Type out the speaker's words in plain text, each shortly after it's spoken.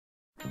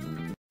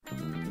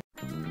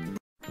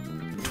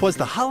'Twas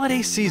the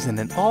holiday season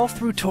and all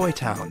through Toy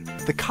Town,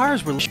 the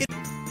cars were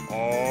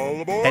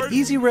All aboard! at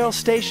Easy Rail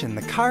Station.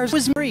 The cars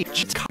was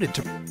reached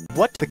to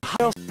what the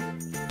cars.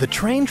 The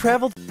train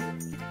traveled.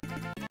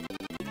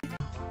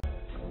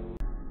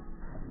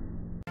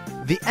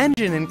 The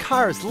engine and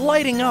cars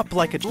lighting up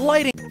like a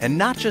lighting, and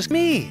not just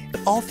me,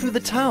 but all through the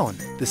town.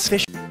 This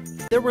fish,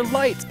 there were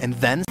lights and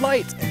then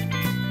lights.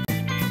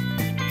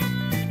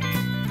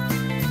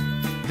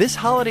 This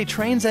holiday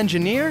train's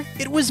engineer,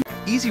 it was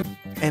easy,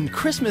 and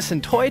Christmas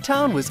in Toy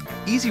Town was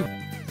easy.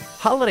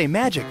 Holiday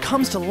magic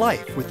comes to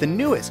life with the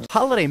newest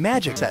holiday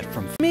magic set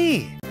from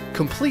me,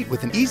 complete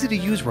with an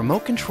easy-to-use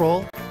remote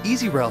control,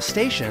 Easy Rail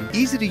Station,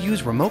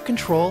 easy-to-use remote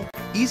control,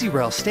 Easy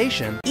Rail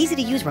Station,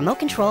 Easy-to-use remote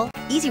control,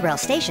 Easy Rail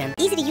Station,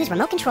 Easy-to-use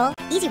remote control,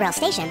 Easy Rail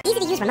Station,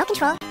 Easy-to-use remote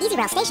control, Easy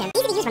Rail Station,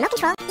 Easy-to-use remote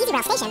control, Easy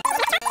Rail Station.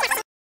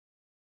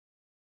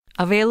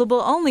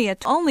 Available only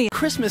at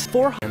Christmas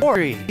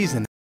 400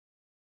 season.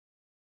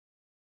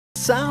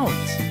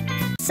 Sounds.